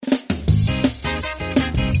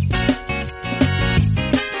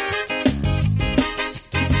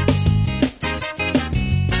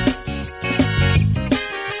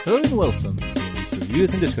welcome to this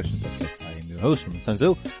Reviews and Discussion Podcast. I am your host from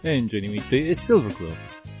Sanzo, and joining me today is Silverclaw.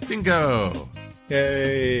 Bingo!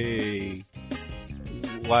 Yay!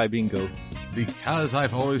 Why bingo? Because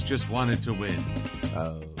I've always just wanted to win.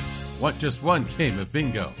 Oh. What just one game of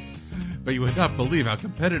bingo. But you would not believe how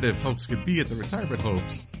competitive folks could be at the retirement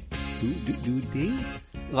homes. Do they,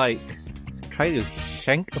 like, try to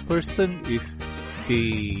shank a person if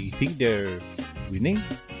they think they're winning?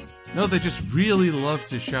 No, they just really love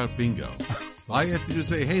to shout bingo. All you have to do is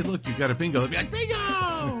say, hey, look, you got a bingo. They'll be like,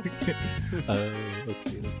 bingo! Okay.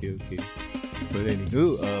 But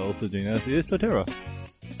anywho, also joining us is Totera.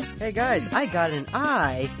 Hey guys, I got an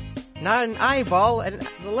I. Not an eyeball, and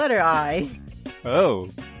the letter I. Oh.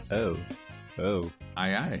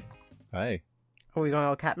 Aye. Hi. Are we going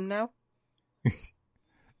all captain now?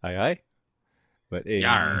 Aye. But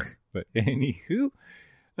Yarr. anywho,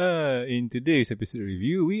 in today's episode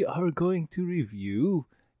review, we are going to review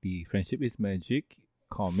the Friendship is Magic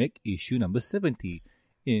comic issue number 70.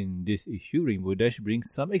 In this issue, Rainbow Dash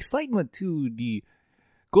brings some excitement to the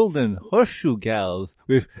Golden Horseshoe Gals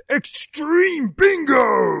with Extreme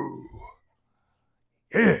Bingo!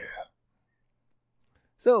 Yeah!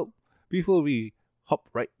 So, before we hop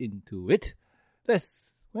right into it,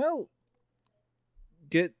 let's,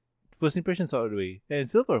 get first impressions out of the way. And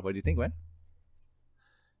Silver, what do you think, man?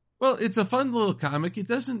 Well, it's a fun little comic.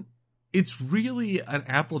 It's really an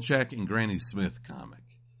Applejack and Granny Smith comic.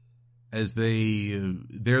 As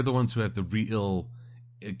they're the ones who have the real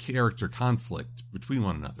character conflict between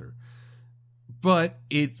one another. But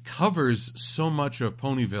it covers so much of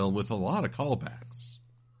Ponyville with a lot of callbacks.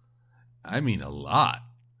 I mean, a lot.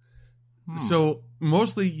 So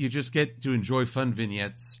mostly you just get to enjoy fun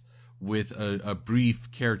vignettes with a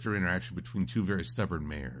brief character interaction between two very stubborn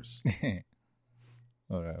mayors.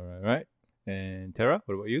 All right. And Tara,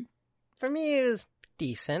 what about you? For me, it was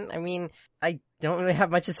decent. I mean, I don't really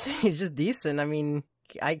have much to say. It's just decent. I mean,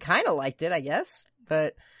 I kind of liked it, I guess.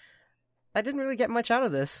 But I didn't really get much out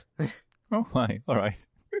of this. Oh, fine. All right.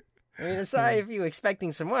 I mean, I'm sorry if you were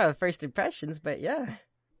expecting some more first impressions, but yeah.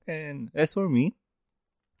 And as for me,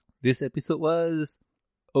 this episode was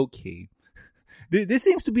okay. There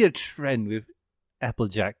seems to be a trend with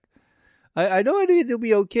Applejack. I don't want it to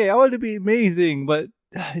be okay. I want it to be amazing, but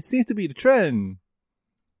it seems to be the trend.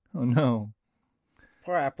 Oh no.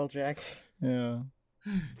 Poor Applejack. Yeah.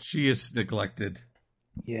 She is neglected.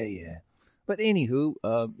 Yeah. But anywho,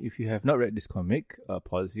 if you have not read this comic,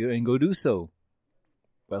 pause here and go do so.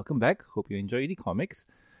 Welcome back. Hope you enjoy the comics.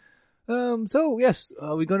 So yes,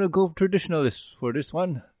 we're gonna go traditionalist for this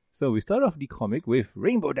one. So we start off the comic with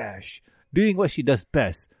Rainbow Dash doing what she does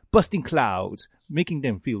best, busting clouds, making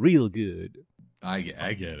them feel real good. I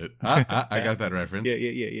get it. I got that reference.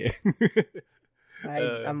 Yeah.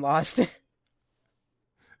 I'm lost.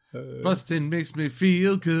 Busting makes me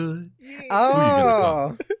feel good.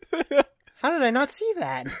 Oh! How did I not see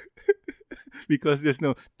that? Because there's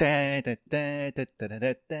no Yeah,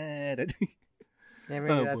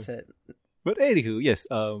 maybe that's it. But anywho, yes,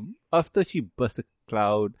 after she busts a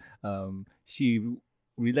cloud, she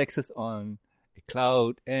relaxes on a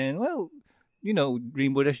cloud and,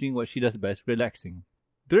 Rainbow Dash doing what she does best, relaxing.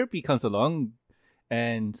 Derpy comes along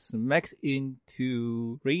and smacks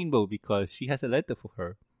into Rainbow because she has a letter for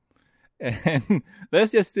her. And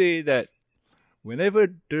let's just say that whenever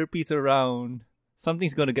Derpy's around,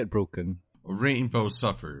 something's gonna get broken. Rainbow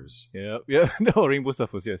suffers. Yeah. No, Rainbow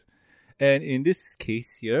suffers, yes. And in this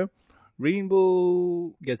case here,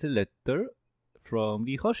 Rainbow gets a letter from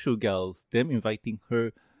the Horseshoe Gals, them inviting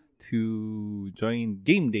her to join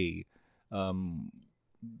Game Day.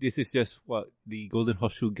 This is just what the Golden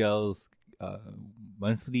Horseshoe Gals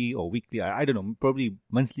monthly or weekly, I don't know, probably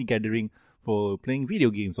monthly gathering for playing video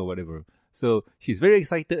games or whatever. So she's very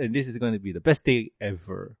excited and this is going to be the best day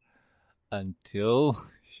ever. Until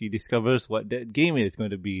she discovers what that game is going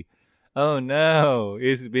to be. Oh no,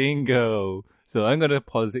 it's bingo. So I'm going to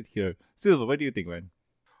pause it here. Silver, what do you think, man?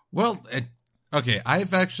 Well, okay, I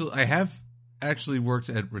have actually worked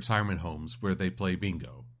at retirement homes where they play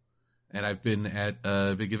bingo. And I've been at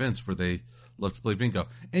big events where they love to play bingo.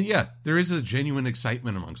 And yeah, there is a genuine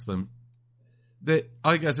excitement amongst them. That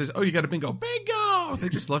all you guys say is, oh, you got a bingo. Bingo! They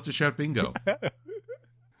just love to shout bingo.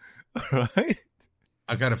 All right.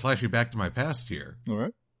 I've got to flash you back to my past here. All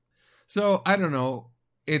right. So, I don't know.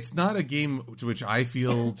 It's not a game to which I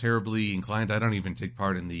feel terribly inclined. I don't even take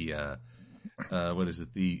part in the,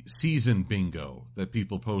 the season bingo that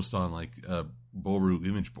people post on, Boru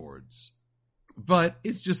image boards. But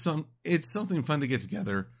it's just it's something fun to get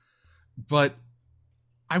together. But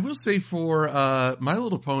I will say for My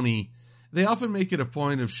Little Pony, they often make it a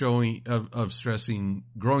point of showing, of stressing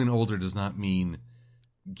growing older does not mean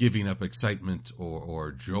giving up excitement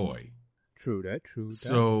or joy. True that.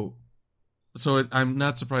 I'm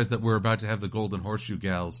not surprised that we're about to have the Golden Horseshoe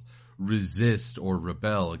Gals resist or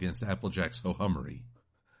rebel against Applejack's ho-hummery.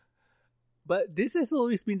 But this has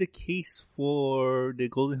always been the case for the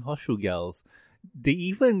Golden Horseshoe Gals. They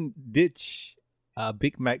even ditch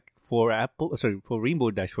Big Mac for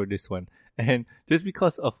Rainbow Dash for this one. And just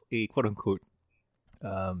because of a quote-unquote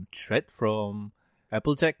threat from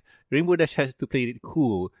Applejack, Rainbow Dash has to play it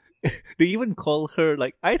cool. They even call her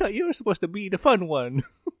like, I thought you were supposed to be the fun one.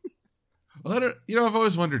 Well, I've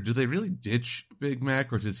always wondered, do they really ditch Big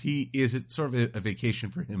Mac, or is it sort of a vacation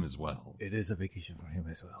for him as well? It is a vacation for him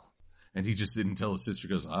as well. And he just didn't tell his sister,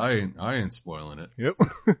 goes, I ain't spoiling it. Yep.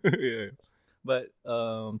 Yeah. But,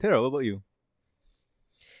 Tara, what about you?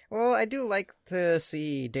 Well, I do like to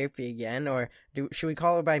see Derpy again, or should we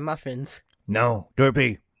call her by Muffins? No,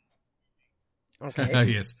 Derpy.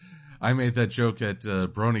 Okay. Yes. I made that joke at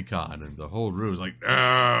BronyCon, and the whole room was like,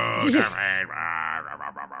 no,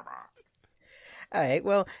 Alright,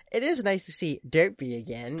 well, it is nice to see Derpy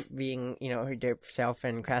again, being, her derp self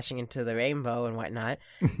and crashing into the rainbow and whatnot.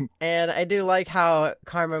 And I do like how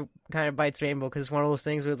Karma kind of bites Rainbow, because it's one of those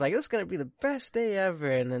things where it's like, this is going to be the best day ever,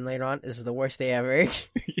 and then later on, this is the worst day ever.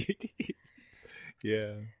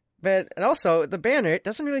 Yeah. And also, the banner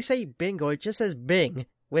doesn't really say bingo, it just says Bing,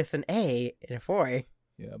 with an A and a 4.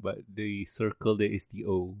 Yeah, but the circle there is the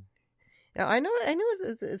O. Now, I know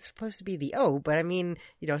it's supposed to be the O, but I mean,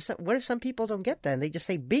 what if some people don't get that and they just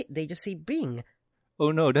say Bing?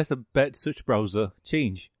 Oh no, that's a bad search browser.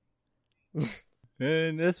 Change.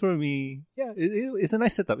 And as for me, yeah, it's a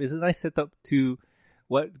nice setup. It's a nice setup to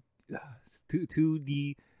to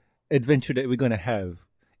the adventure that we're gonna have.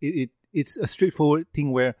 It's a straightforward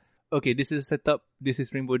thing where, okay, this is a setup. This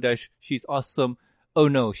is Rainbow Dash. She's awesome. Oh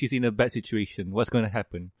no, she's in a bad situation. What's gonna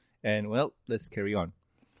happen? And well, let's carry on.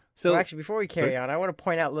 So, well, actually, before we carry on, I want to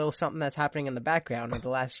point out a little something that's happening in the background of the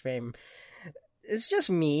last frame. It's just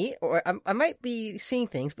me, or I might be seeing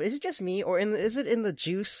things, but is it just me, or is it in the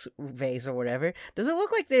juice vase or whatever? Does it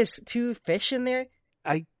look like there's 2 fish in there?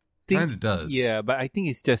 I think kind of does. Yeah, but I think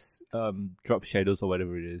it's just drop shadows or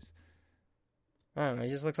whatever it is. I don't know. It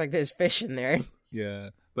just looks like there's fish in there. Yeah,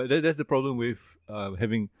 but that's the problem with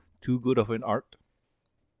having too good of an art.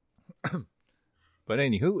 But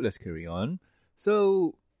anywho, let's carry on.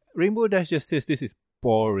 So Rainbow Dash just says this is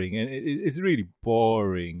boring, and it's really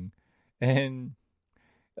boring. And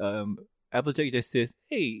Applejack just says,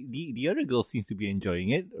 hey, the other girls seems to be enjoying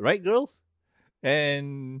it, right, girls?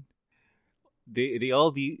 And they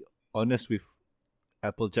all be honest with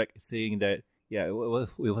Applejack, saying that, yeah, it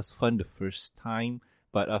was fun the first time,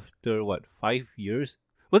 but after, 5 years?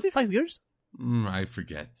 Was it 5 years? I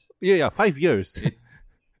forget. Yeah, 5 years.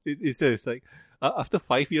 It says, like, after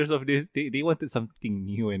 5 years of this, they wanted something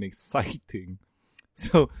new and exciting.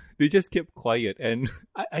 So they just kept quiet, and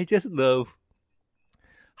I just love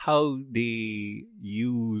how they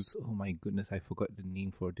use, oh my goodness, I forgot the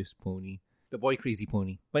name for this pony. The boy crazy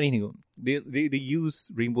pony. But anyway, they use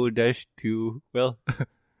Rainbow Dash to, well,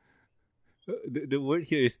 the word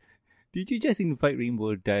here is, did you just invite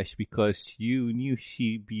Rainbow Dash because you knew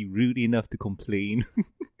she'd be rude enough to complain?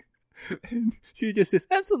 And she just says,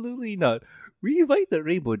 absolutely not. We invited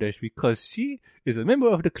Rainbow Dash because she is a member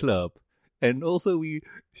of the club. And also we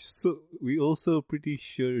also pretty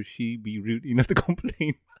sure she'd be rude enough to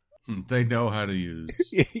complain. They know how to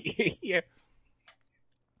use. Yeah.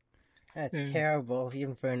 That's terrible,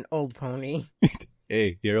 even for an old pony.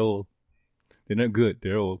 Hey, they're old. They're not good.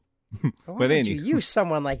 They're old. Why would you use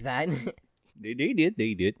someone like that? They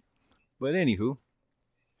did. But anywho,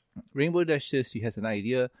 Rainbow Dash says she has an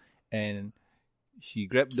idea, and she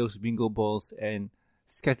grabbed those bingo balls and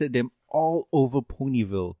scattered them all over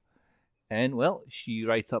Ponyville. And, well, she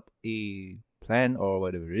writes up a plan or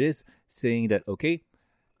whatever it is, saying that, okay,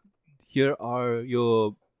 here's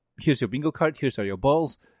your bingo card, here's are your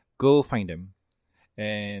balls, go find them.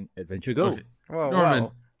 And adventure go. Okay.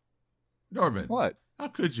 Whoa, Norman. What? How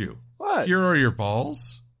could you? What? Here are your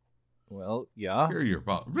balls. Well, yeah. Here are your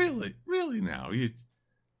balls. Really? Really now?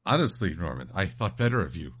 Honestly, Norman, I thought better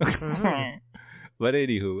of you. But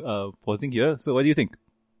anywho, pausing here. So what do you think?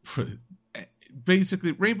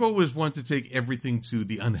 Basically, Rainbow was one to take everything to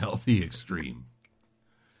the unhealthy extreme.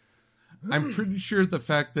 I'm pretty sure the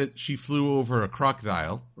fact that she flew over a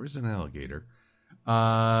crocodile, or is an alligator,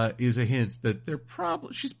 is a hint that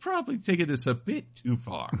she's probably taking this a bit too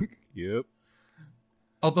far. Yep.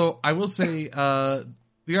 Although I will say,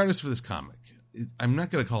 the artist for this comic, I'm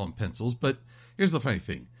not going to call him pencils, but here's the funny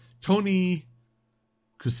thing: Tony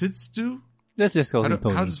Kusitsu? Let's just call him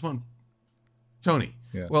Tony. How does one? Tony.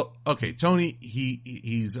 Yeah. Well, okay, Tony.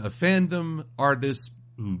 He's a fandom artist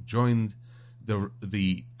who joined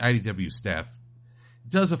the IDW staff.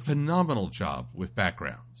 Does a phenomenal job with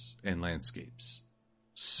backgrounds and landscapes.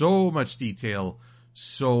 So much detail,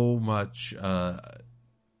 so much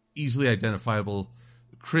easily identifiable,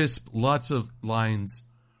 crisp, lots of lines.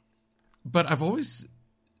 But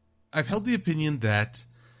I've held the opinion that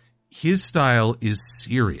his style is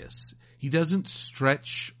serious. He doesn't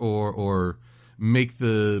stretch or make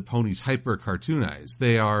the ponies hyper cartoonized.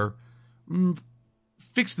 They are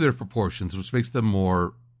fixed to their proportions, which makes them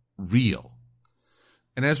more real.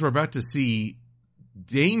 And as we're about to see,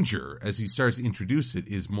 danger, as he starts to introduce it,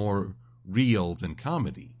 is more real than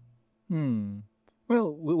comedy. Well,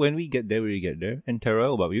 when we get there, we get there. And Tara,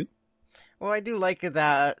 how about you? Well, I do like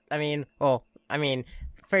that.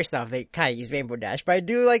 First off, they kind of use Rainbow Dash, but I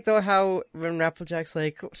do like, though, how when Applejack's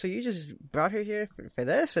like, so you just brought her here for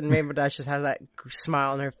this? And Rainbow Dash just has that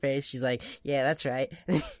smile on her face. She's like, yeah, that's right.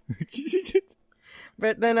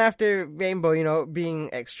 But then after Rainbow, being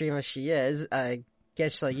extreme as she is,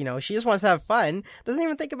 guess, she just wants to have fun, doesn't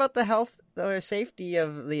even think about the health or safety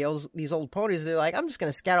of these old ponies. They're like, I'm just going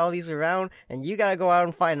to scatter all these around, and you got to go out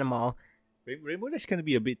and find them all. Rainbow Dash can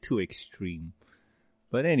be a bit too extreme.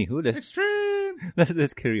 But anywho, Extreme!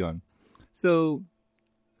 let's carry on. So,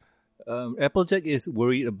 Applejack is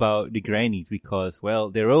worried about the grannies because, well,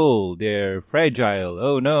 they're old, they're fragile.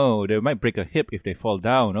 Oh no, they might break a hip if they fall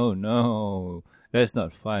down. Oh no, that's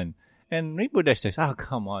not fun. And Rainbow Dash says, oh,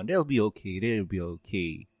 come on, they'll be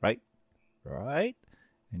okay, right? Right?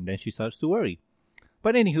 And then she starts to worry.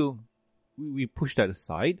 But anywho, we push that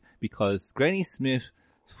aside because Granny Smith's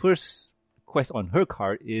first quest on her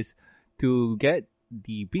card is to get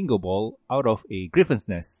the bingo ball out of a griffin's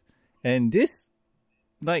nest. And this,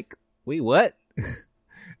 wait, what?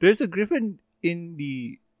 There's a griffin in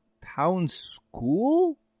the town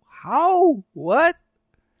school? How? What?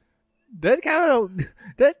 That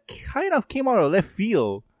kind of came out of left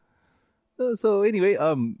field. So anyway,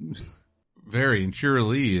 Very, and Shira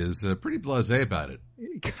Lee is pretty blasé about it.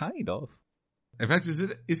 Kind of. In fact, is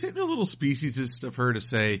it a little speciesist of her to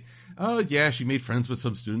say, oh yeah, she made friends with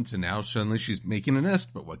some students and now suddenly she's making a nest,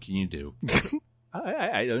 but what can you do?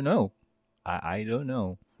 I don't know. I don't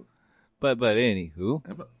know. But anywho,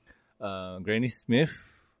 Granny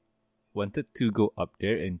Smith wanted to go up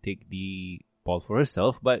there and take the ball for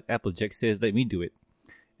herself, but Applejack says, let me do it.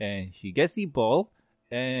 And she gets the ball,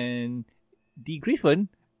 and the griffin,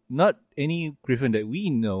 not any griffin that we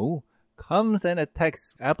know, comes and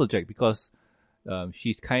attacks Applejack because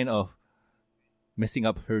she's kind of messing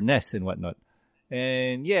up her nest and whatnot.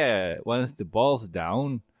 And yeah, once the ball's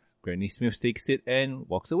down, Granny Smith takes it and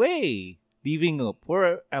walks away, leaving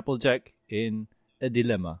poor Applejack in a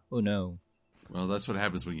dilemma. Oh no. Well, that's what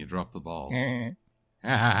happens when you drop the ball.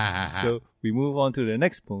 So we move on to the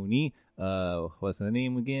next pony. What's her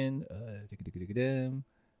name again?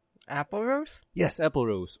 Apple Rose? Yes, Apple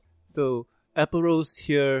Rose. So Apple Rose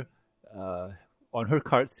here on her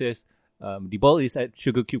card says the ball is at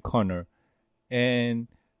Sugar Cube Corner and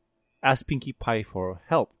ask Pinkie Pie for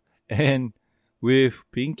help. And with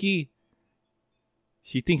Pinkie,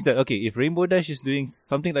 she thinks that, okay, if Rainbow Dash is doing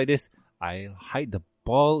something like this, I'll hide the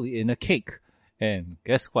ball in a cake. And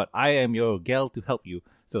guess what? I am your gal to help you.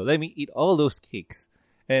 So let me eat all those cakes.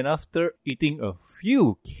 And after eating a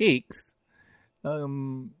few cakes,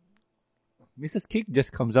 Mrs. Cake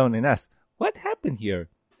just comes down and asks, what happened here?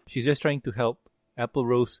 She's just trying to help Apple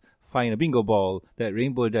Rose find a bingo ball that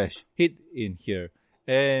Rainbow Dash hid in here.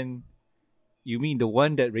 And you mean the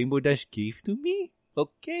one that Rainbow Dash gave to me?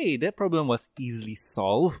 Okay, that problem was easily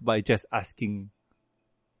solved by just asking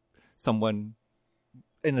someone,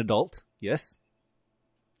 an adult. Yes.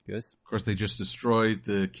 Yes. Of course, they just destroyed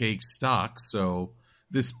the cake stock, so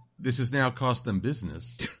this has now cost them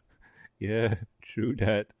business. Yeah, true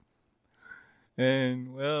that.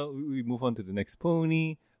 And, well, we move on to the next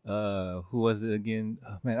pony. Who was it again?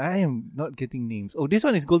 Oh, man, I am not getting names. Oh, this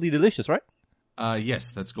one is Goldie Delicious, right?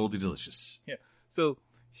 Yes, that's Goldie Delicious. Yeah. So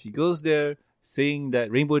she goes there saying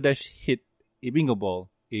that Rainbow Dash hit a bingo ball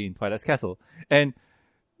in Twilight's castle. And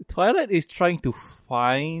Twilight is trying to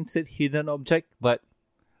find said hidden object, but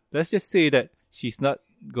let's just say that she's not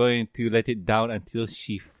going to let it down until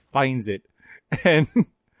she finds it. And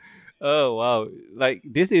oh wow, like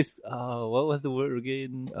this is what was the word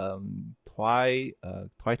again? Crazy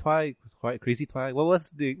Twi. What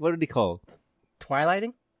do they call?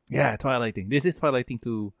 Twilighting? Yeah, twilighting. This is twilighting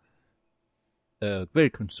to a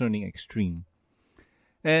very concerning extreme.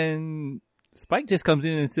 And Spike just comes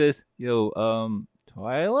in and says, yo,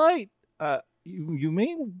 Twilight, you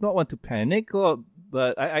may not want to panic,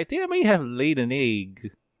 but I think I may have laid an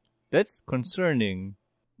egg. That's concerning.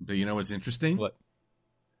 But you know what's interesting? What?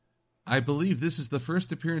 I believe this is the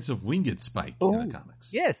first appearance of Winged Spike in the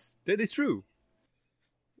comics. Yes, that is true.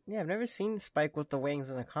 Yeah, I've never seen Spike with the wings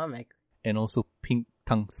in the comic. And also Pink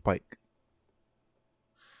Tongue Spike.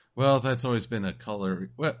 Well, that's always been a color.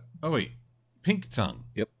 What? Oh wait, Pink Tongue.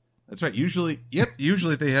 Yep. That's right. Usually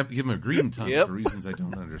they give him a green tongue Yep. for reasons I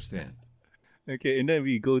don't understand. Okay, and then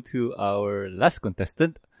we go to our last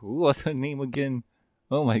contestant. Who was her name again?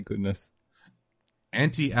 Oh my goodness.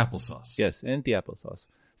 Auntie Applesauce. Yes, anti-applesauce.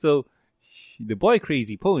 So, the boy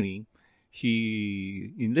crazy pony,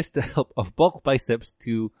 she enlists the help of Bulk Biceps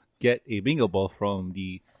to get a bingo ball from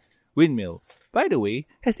the windmill. By the way,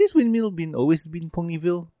 has this windmill always been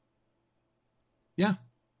Ponyville? Yeah.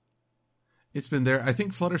 It's been there. I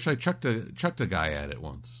think Fluttershy chucked a guy at it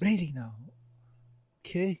once. Really now?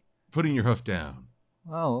 Okay. Putting your hoof down.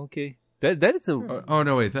 Wow, okay. That is a... Oh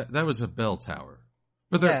no, wait, that was a bell tower.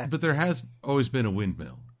 But there has always been a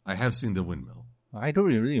windmill. I have seen the windmill. I don't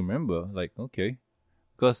really remember. Like, okay.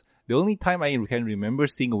 Because the only time I can remember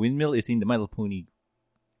seeing a windmill is in the My Little Pony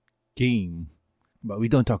game. But we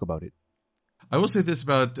don't talk about it. I will say this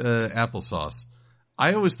about Applesauce.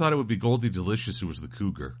 I always thought it would be Goldie Delicious who was the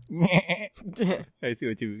cougar. I see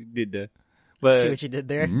what you did there. But, See what you did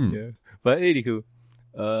there? yeah. But anywho,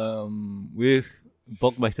 with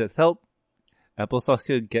Bulk Biceps' help, Applesauce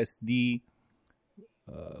here gets the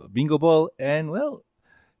bingo ball, and well,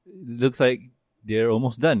 it looks like they're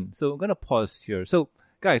almost done. So I'm gonna pause here. So,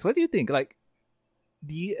 guys, what do you think? Like,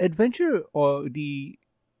 the adventure or the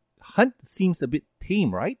hunt seems a bit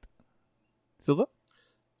tame, right? Silva?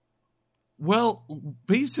 Well,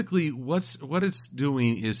 basically, what it's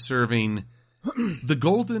doing is serving the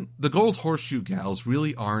gold horseshoe gals.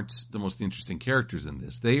 Really aren't the most interesting characters in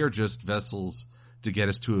this. They are just vessels to get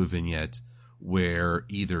us to a vignette where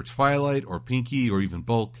either Twilight or Pinky or even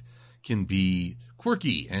Bulk can be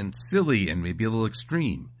quirky and silly and maybe a little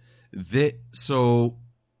extreme. So,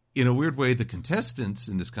 in a weird way, the contestants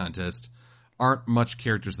in this contest aren't much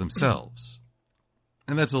characters themselves,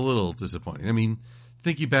 and that's a little disappointing. I mean,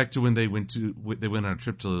 thinking back to when they went on a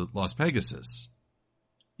trip to Las Pegasus,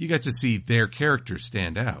 you got to see their characters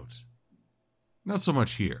stand out. Not so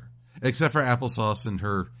much here, except for Applesauce and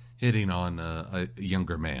her hitting on a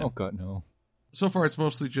younger man. Oh God, no. So far, it's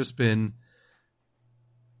mostly just been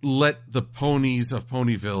let the ponies of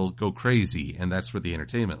Ponyville go crazy, and that's where the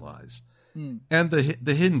entertainment lies. And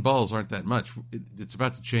the hidden balls aren't that much. It's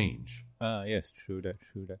about to change. Yes, true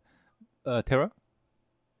that. Tara?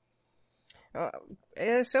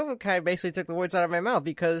 Silva kind of basically took the words out of my mouth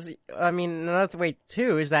because, I mean, another way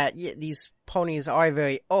too is that these ponies are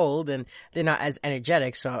very old and they're not as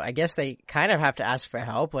energetic, so I guess they kind of have to ask for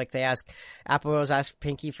help. Like Apple Rose asked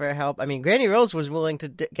Pinky for help. I mean, Granny Rose was willing to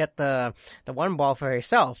get the one ball for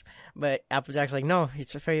herself, but Applejack's like, no,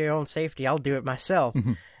 it's for your own safety. I'll do it myself.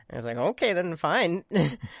 And I was like, okay, then fine.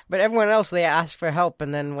 But everyone else, they asked for help,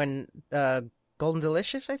 and then when Golden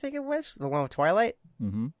Delicious, I think it was, the one with Twilight.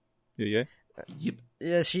 Mm-hmm. Yeah. Yep.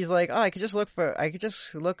 Yeah, she's like, oh, I could just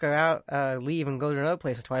look her out, leave and go to another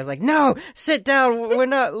place. And Twilight's like, no, sit down. We're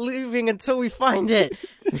not leaving until we find it.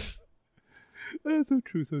 So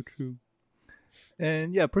true.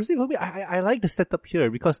 And yeah, personally for me, I like the setup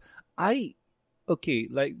here because like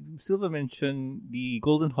Silva mentioned, the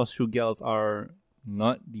Golden Horseshoe Gals are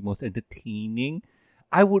not the most entertaining.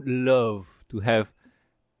 I would love to have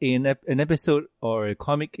an episode or a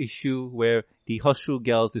comic issue where the Horseshoe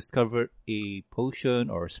Gals discovered a potion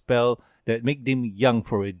or a spell that make them young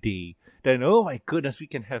for a day. Then, oh my goodness, we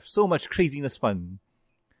can have so much craziness fun.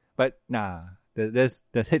 But nah, that's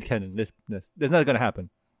headcanon. That's not gonna happen.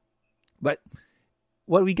 But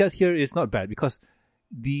what we got here is not bad because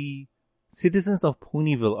the citizens of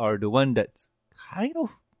Ponyville are the one that's kind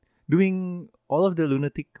of doing all of the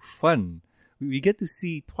lunatic fun. We get to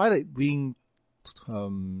see Twilight being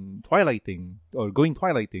twilighting or going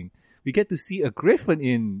twilighting. We get to see a griffin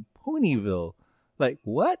in Ponyville. Like,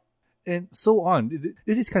 what? And so on.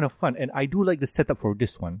 This is kind of fun, and I do like the setup for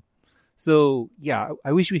this one. So, yeah,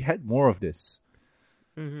 I wish we had more of this.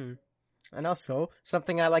 Mm-hmm. And also,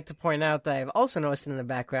 something I like to point out that I've also noticed in the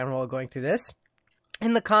background while going through this,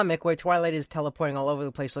 in the comic where Twilight is teleporting all over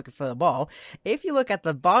the place looking for the ball, if you look at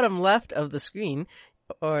the bottom left of the screen,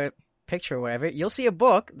 or picture or whatever, you'll see a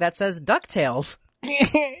book that says DuckTales.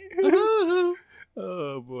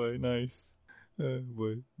 Oh boy, nice. Oh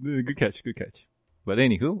boy, good catch. But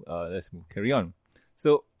anywho, let's carry on.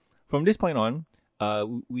 So from this point on,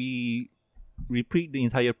 we repeat the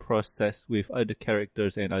entire process with other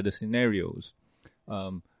characters and other scenarios.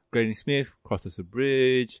 Granny Smith crosses a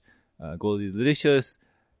bridge. Goldie Delicious.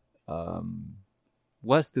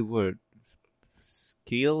 What's the word?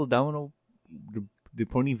 Scale down the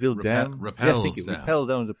Ponyville Dam. Repel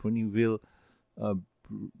down the Ponyville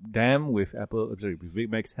Dam with with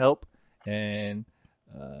Big Mac's help, and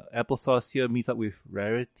Applesauce here meets up with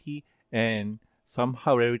Rarity, and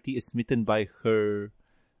somehow Rarity is smitten by her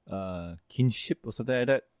kinship or something like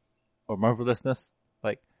that, or marvelousness.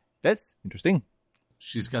 Like, that's interesting.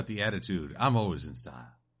 She's got the attitude. I'm always in style.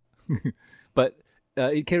 But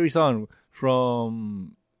it carries on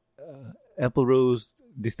from Apple Rose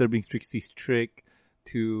disturbing Trixie's trick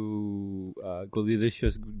to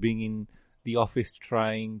Goldilicious being in the office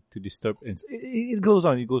trying to disturb, and it goes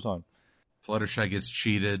on. Fluttershy gets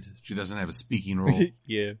cheated. She doesn't have a speaking role.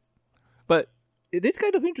 Yeah. But it is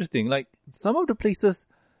kind of interesting. Like, some of the places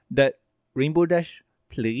that Rainbow Dash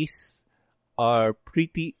plays are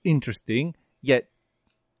pretty interesting, yet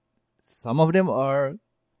some of them are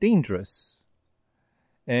dangerous.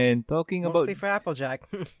 And talking Mostly about... for Applejack.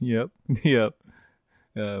 Yep.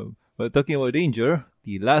 But talking about danger,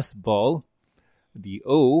 the last ball, the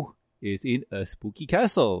O, is in a spooky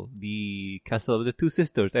castle. The castle of the two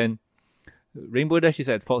sisters. And Rainbow Dash is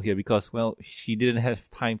at fault here because, well, she didn't have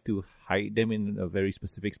time to hide them in a very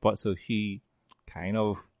specific spot, so she kind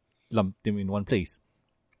of lumped them in one place.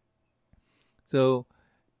 So,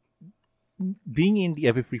 being in the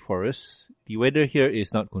Everfree Forest, the weather here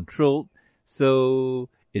is not controlled, so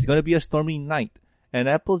it's going to be a stormy night. And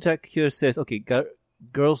Applejack here says, okay,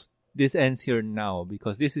 girls, this ends here now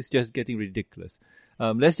because this is just getting ridiculous.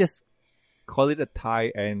 Let's just call it a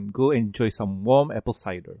tie and go enjoy some warm apple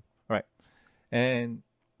cider. Right. And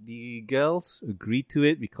the girls agreed to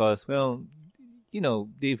it because, well, you know,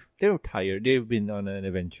 they're tired. They've been on an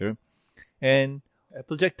adventure. And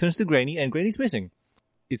Applejack turns to Granny, and Granny's missing.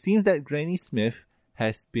 It seems that Granny Smith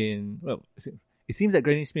has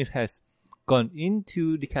gone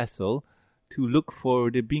into the castle to look for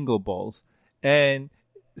the bingo balls and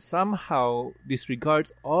somehow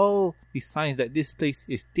disregards all the signs that this place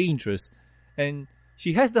is dangerous. And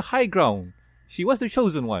she has the high ground. She was the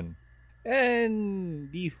chosen one.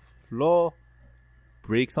 And the floor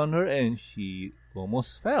breaks on her and she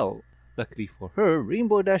almost fell. Luckily for her,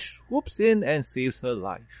 Rainbow Dash swoops in and saves her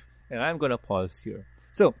life. And I'm going to pause here.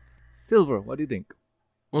 So, Silver, what do you think?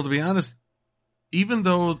 Well, to be honest, even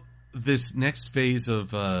though this next phase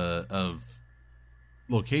of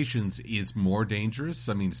locations is more dangerous,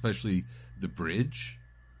 I mean, especially the bridge,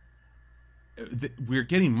 we're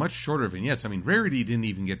getting much shorter vignettes. I mean, Rarity didn't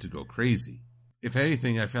even get to go crazy. If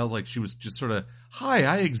anything, I felt like she was just sort of, hi,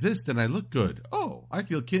 I exist and I look good. Oh, I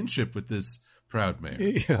feel kinship with this proud mare.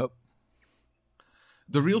 Yep.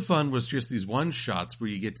 The real fun was just these one shots where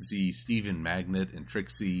you get to see Steven Magnet and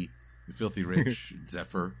Trixie, Filthy Rich,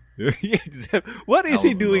 Zephyr. What is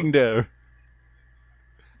he doing there?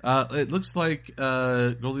 It looks like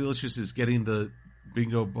Goldilicious is getting the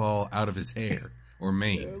bingo ball out of his hair or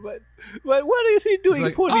mane. But what is he doing?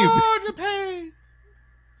 Like, to pay.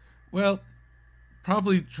 Well,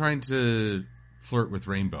 probably trying to flirt with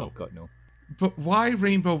Rainbow. Oh God, no. But why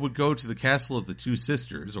Rainbow would go to the castle of the two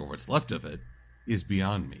sisters, or what's left of it, is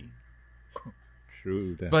beyond me.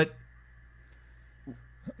 True. That.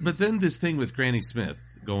 But then this thing with Granny Smith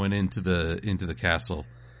going into the castle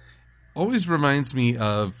always reminds me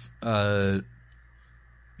of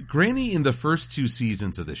Granny in the first two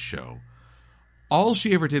seasons of this show. All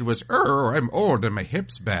she ever did was, I'm old and my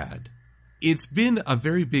hip's bad. It's been a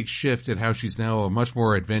very big shift in how she's now a much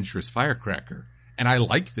more adventurous firecracker. And I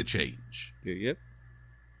like the change. Yep.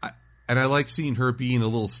 And I like seeing her being a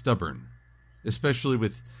little stubborn. Especially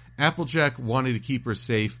with Applejack wanting to keep her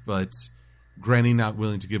safe, but Granny not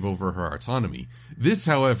willing to give over her autonomy. This,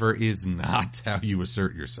 however, is not how you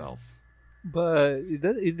assert yourself. But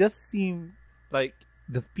it does seem like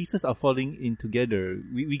the pieces are falling in together.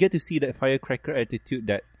 We get to see that firecracker attitude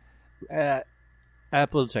that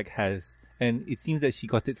Applejack has, and it seems that she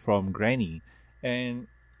got it from Granny. And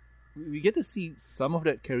we get to see some of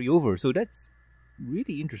that carry over. So that's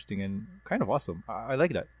really interesting and kind of awesome. I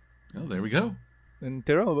like that. Well, there we go. And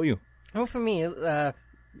Tara, how about you? Well, for me, I'm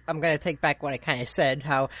gonna take back what I kind of said.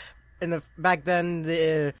 How back then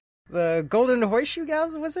the Golden Horseshoe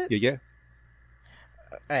Gals, was it? Yeah.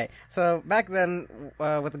 Right. So back then,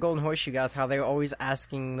 with the Golden Horseshoe Gals, how they were always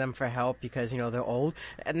asking them for help because, you know, they're old.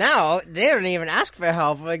 And now, they don't even ask for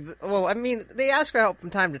help. Like, well, I mean, they ask for help from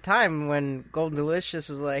time to time when Golden Delicious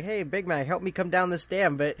is like, hey, Big Mac, help me come down this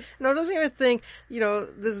dam. But, you know, doesn't even think, you know,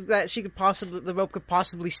 that the rope could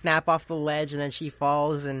possibly snap off the ledge and then she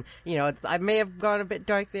falls. And, you know, I may have gone a bit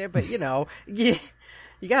dark there, but, you know, yeah.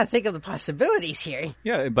 You gotta think of the possibilities here.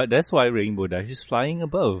 Yeah, but that's why Rainbow Dash is flying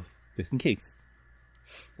above, just in case.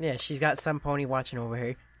 Yeah, she's got some pony watching over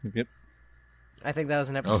her. Yep. I think that was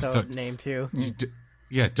an episode name too.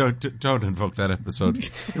 Yeah, don't invoke that episode.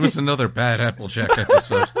 It was another bad Applejack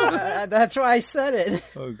episode. That's why I said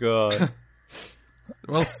it. Oh, God.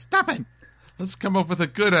 Well, stop it. Let's come up with a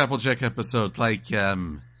good Applejack episode, like, Yeah?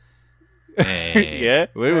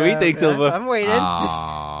 What do you think, Silver? I'm waiting.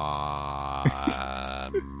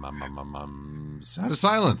 Sound of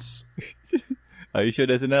silence. Are you sure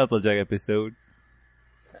there's an Applejack episode?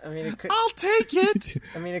 I mean, it could. I'll take it.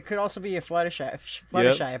 I mean, it could also be a Fluttershy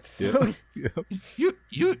Yep. episode. Yep.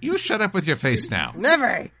 You shut up with your face now.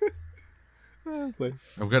 Never.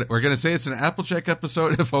 We're gonna say it's an Applejack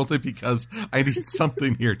episode, if only because I need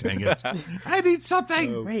something here. Dang it! I need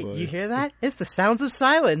something. Oh, Wait, boy. you hear that? It's the sounds of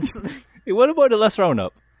silence. Hey, what about the last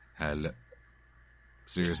roundup? Hello.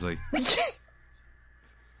 Seriously.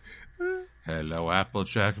 Hello,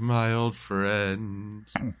 Applejack, my old friend.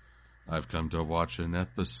 I've come to watch an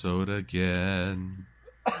episode again.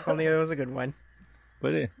 Only it was a good one.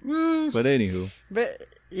 But anywho, But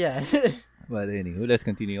yeah, let's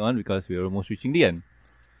continue on because we're almost reaching the end.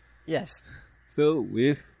 yes. So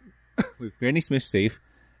with Granny Smith safe,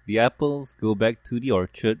 the apples go back to the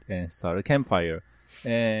orchard and start a campfire.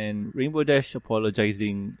 And Rainbow Dash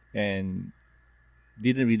apologizing and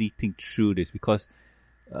didn't really think through this because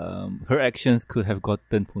her actions could have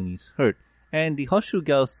gotten ponies hurt. And the Horseshoe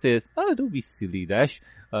Gal says, "Oh, don't be silly, Dash.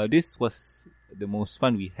 This was the most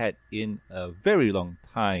fun we had in a very long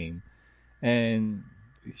time." And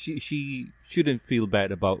she shouldn't feel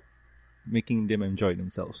bad about making them enjoy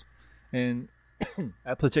themselves. And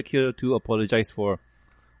Applejack here to apologize for,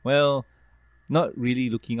 well, not really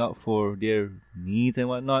looking out for their needs and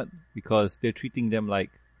whatnot because they're treating them like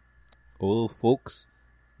old folks.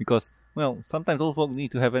 Because, well, sometimes old folk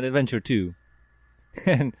need to have an adventure too.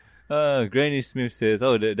 And Granny Smith says,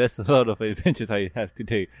 "Oh, that's a lot of adventures I have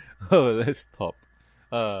today. Oh, let's stop.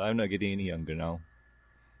 I'm not getting any younger now."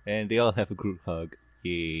 And they all have a group hug.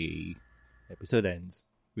 Yay. Episode ends.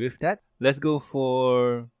 With that, let's go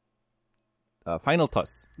for final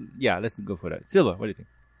thoughts. Yeah, let's go for that. Silver, what do you think?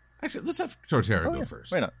 Actually, let's have Torterra go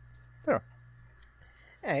first. Why not? Sarah.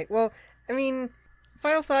 Alright, well, I mean,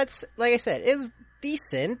 final thoughts, like I said, is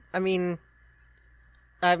decent. I mean,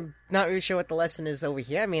 I'm not really sure what the lesson is over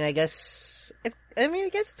here. I mean, I guess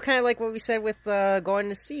it's kind of like what we said with going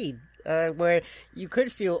to seed, where you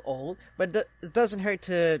could feel old, but it doesn't hurt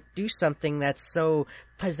to do something that's so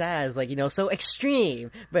pizzazz, like, so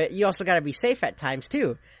extreme, but you also gotta be safe at times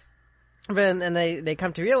too. But and they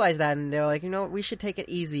come to realize that, and they're like, we should take it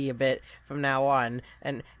easy a bit from now on.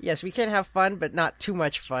 And yes, we can have fun, but not too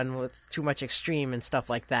much fun with too much extreme and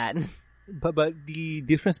stuff like that. But the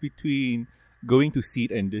difference between going to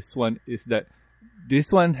seed and this one is that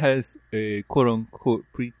this one has a quote-unquote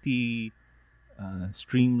pretty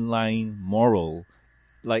streamlined moral.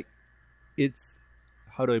 Like, it's,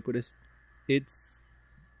 how do I put this? It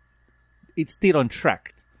stayed on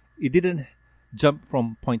track. It didn't jump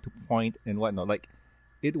from point to point and whatnot. Like,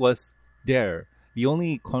 it was there. The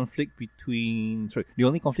only conflict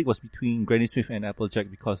was between Granny Smith and Applejack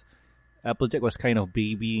because Applejack was kind of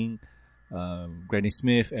babying Granny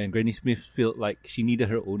Smith, and Granny Smith felt like she needed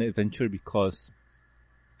her own adventure because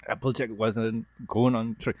Applejack wasn't going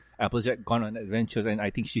on track. Applejack gone on adventures, and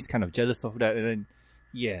I think she's kind of jealous of that. And then,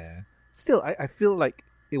 yeah, still, I feel like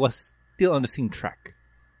it was still on the same track.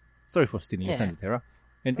 Sorry for stealing your time, Tara.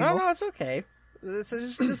 Anything more? No, it's okay. It's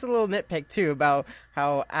just a little nitpick too about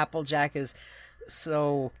how Applejack is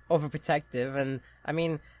so overprotective, and I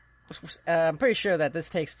mean, I'm pretty sure that this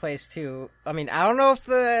takes place too. I mean, I don't know if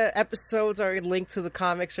the episodes are linked to the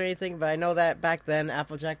comics or anything, but I know that back then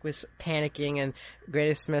Applejack was panicking and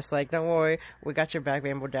Granny Smith's like, "Don't worry, we got your back,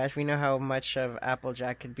 Rainbow Dash. We know how much of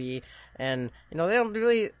Applejack could be." And, they don't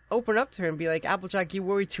really open up to her and be like, "Applejack, you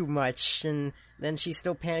worry too much." And then she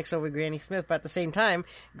still panics over Granny Smith, but at the same time,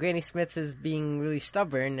 Granny Smith is being really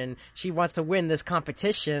stubborn and she wants to win this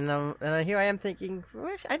competition. And here I am thinking,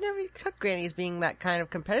 I never took Granny as being that kind of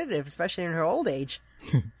competitive, especially in her old age.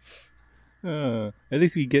 At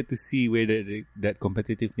least we get to see where that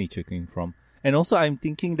competitive nature came from. And also, I'm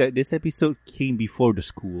thinking that this episode came before the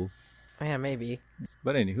school. Yeah, maybe.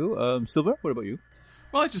 But anywho, Silver, what about you?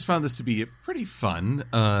 Well, I just found this to be a pretty fun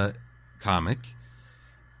comic.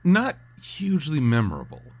 Not hugely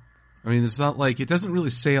memorable. I mean, it's not like, it doesn't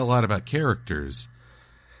really say a lot about characters.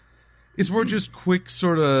 It's more just quick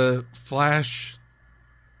sort of flash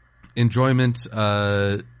enjoyment,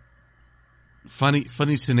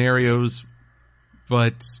 funny scenarios,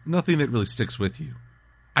 but nothing that really sticks with you.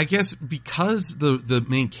 I guess because the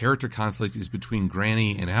main character conflict is between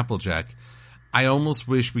Granny and Applejack, I almost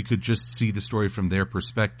wish we could just see the story from their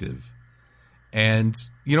perspective. And,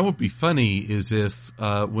 you know what would be funny is if,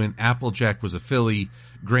 when Applejack was a filly,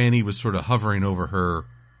 Granny was sort of hovering over her.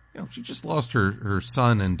 You know, she just lost her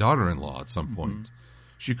son and daughter-in-law at some point.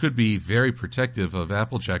 She could be very protective of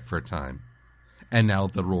Applejack for a time. And now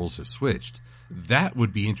the roles have switched. That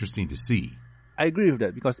would be interesting to see. I agree with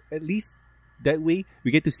that, because at least that way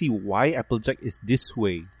we get to see why Applejack is this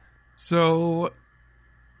way. So,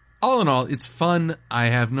 all in all, it's fun. I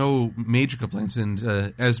have no major complaints,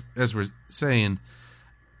 and as we're saying,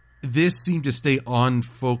 this seemed to stay on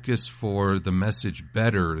focus for the message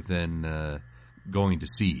better than going to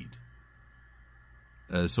Seed.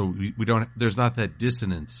 So we don't. There's not that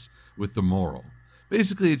dissonance with the moral.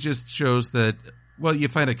 Basically, it just shows that, well, you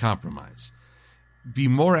find a compromise.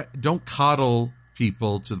 Don't coddle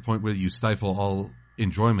people to the point where you stifle all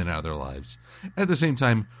enjoyment out of their lives. At the same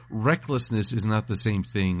time, recklessness is not the same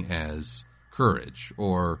thing as courage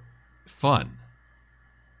or fun.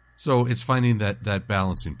 So it's finding that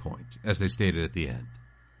balancing point, as they stated at the end.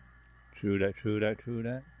 True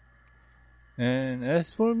that. And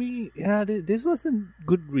as for me, yeah, this was a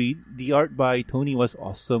good read. The art by Tony was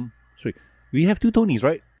awesome. Sorry, we have two Tonys,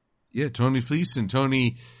 right? Yeah, Tony Fleece and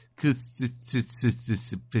Tony... You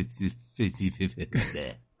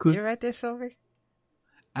right there, Silver?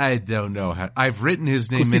 I don't know how. I've written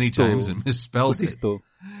his name many times and misspelled it.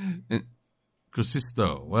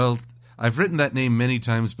 Cosisto. Well, I've written that name many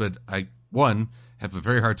times, but I, one, have a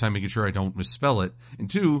very hard time making sure I don't misspell it, and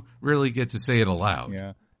two, rarely get to say it aloud.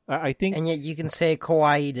 Yeah. I think... And yet you can say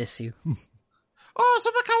kawaii desu. Oh,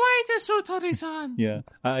 so kawaii desu, Tori-san. Yeah.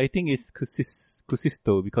 I think it's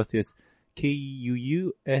Cosisto, because it's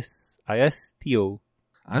Kuusisto.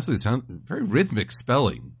 Honestly, it sounds very rhythmic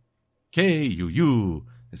spelling. Kuusisto.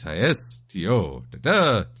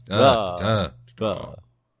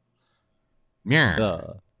 Yeah.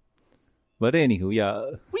 But anywho,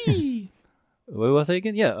 yeah. Wee. What was I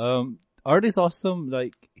again? Yeah. Art is awesome.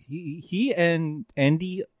 Like he and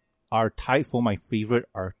Andy are tied for my favorite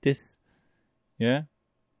artists. Yeah.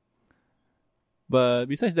 But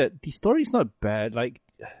besides that, the story is not bad. Like,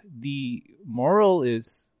 the moral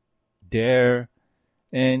is there,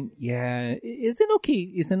 and yeah, it's an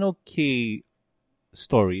okay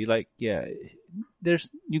story. Like, yeah,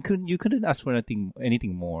 you couldn't ask for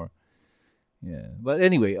anything more. Yeah, but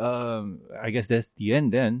anyway, I guess that's the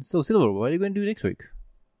end then. So Silver, what are you going to do next week?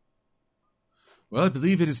 Well, I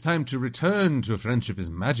believe it is time to return to A Friendship is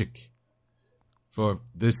Magic. For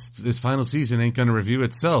this final season ain't going to review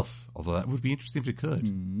itself, although that would be interesting if it could.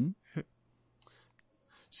 Mm-hmm.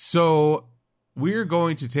 So, we're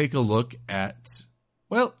going to take a look at,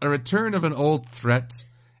 well, a return of an old threat.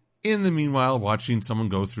 In the meanwhile, watching someone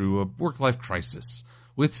go through a work-life crisis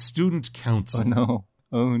with student council.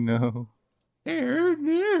 Oh no.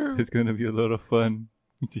 No. It's going to be a lot of fun.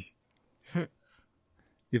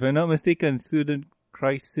 If I'm not mistaken, student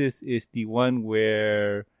crisis is the one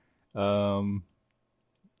where, who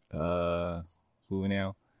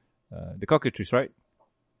now? The cockatrice, right?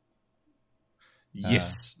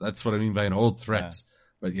 Yes, that's what I mean by an old threat.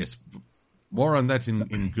 But yes, more on that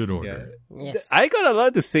in good order. Yeah. Yes. I got a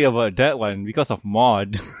lot to say about that one because of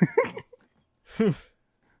Maud.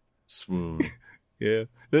 Swoon. Yeah.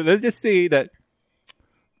 Let's just say that.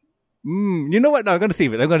 You know what? No, I'm gonna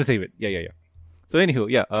save it. Yeah. So anywho,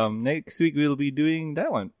 yeah. Next week we'll be doing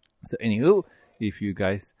that one. So anywho, if you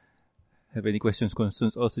guys have any questions,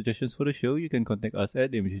 concerns, or suggestions for the show, you can contact us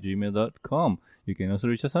at mbsgmail.com. You can also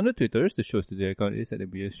reach us on the Twitters. The show's Twitter account is at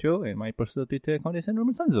MBS Show, and my personal Twitter account is at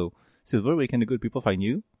Roman Sanzo. Silver, where can the good people find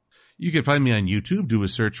you? You can find me on YouTube. Do a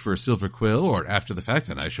search for Silver Quill or After the Fact,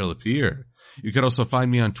 and I shall appear. You can also find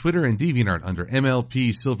me on Twitter and DeviantArt under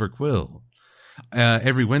MLP Silver Quill.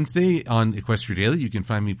 Every Wednesday on Equestria Daily, you can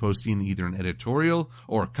find me posting either an editorial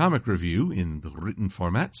or a comic review in the written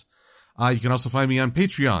format. You can also find me on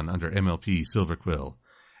Patreon under MLP Silver Quill.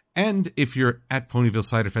 And if you're at Ponyville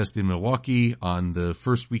Cider Fest in Milwaukee on the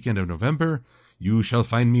first weekend of November, you shall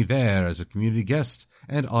find me there as a community guest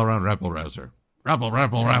and all-around rabble-rouser. Rabble.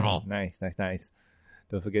 Nice.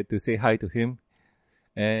 Don't forget to say hi to him.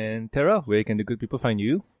 And Tara, where can the good people find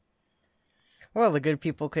you? Well, the good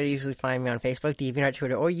people could easily find me on Facebook, DeviantArt,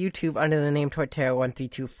 Twitter, or YouTube under the name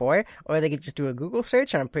Torterra1324, or they could just do a Google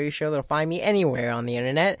search, and I'm pretty sure they'll find me anywhere on the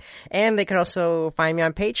internet. And they could also find me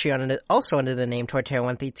on Patreon, also under the name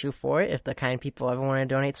Torterra1324, if the kind people ever want to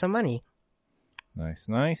donate some money. Nice.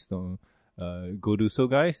 Go do so,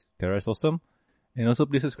 guys. Tara's awesome. And also,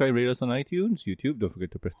 please subscribe, rate us on iTunes, YouTube. Don't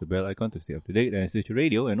forget to press the bell icon to stay up to date, and Stitcher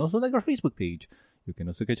Radio, and also like our Facebook page. You can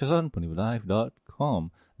also catch us on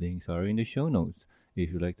ponyvillelive.com. Links are in the show notes.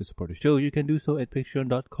 If you'd like to support the show, you can do so at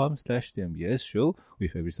patreon.com/the MBS show.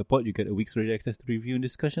 With every support, you get a week's early access to review and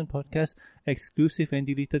discussion podcasts, exclusive and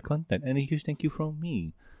deleted content, and a huge thank you from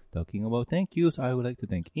me. Talking about thank yous, I would like to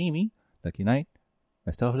thank Amy, Lucky Knight,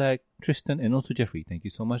 myself, like Tristan, and also Jeffrey. Thank you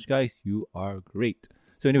so much, guys. You are great.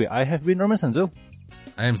 So anyway, I have been Norman Sanzo.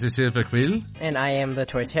 I am Cecil Vaquil. And I am the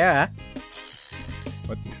Torterra.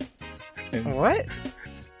 What? What?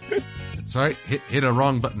 Sorry, hit a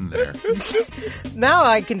wrong button there. Now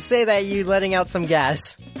I can say that you letting out some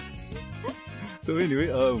gas. So anyway,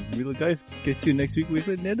 we'll guys catch you next week with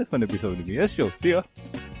another fun episode of the MBS show. See ya.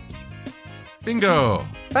 Bingo!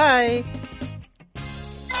 Bye!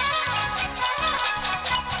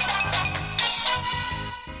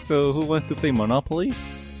 So who wants to play Monopoly?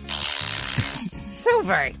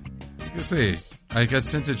 Silver! You see, I got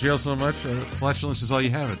sent to jail so much, flatulence is all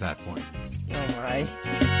you have at that point. Oh my.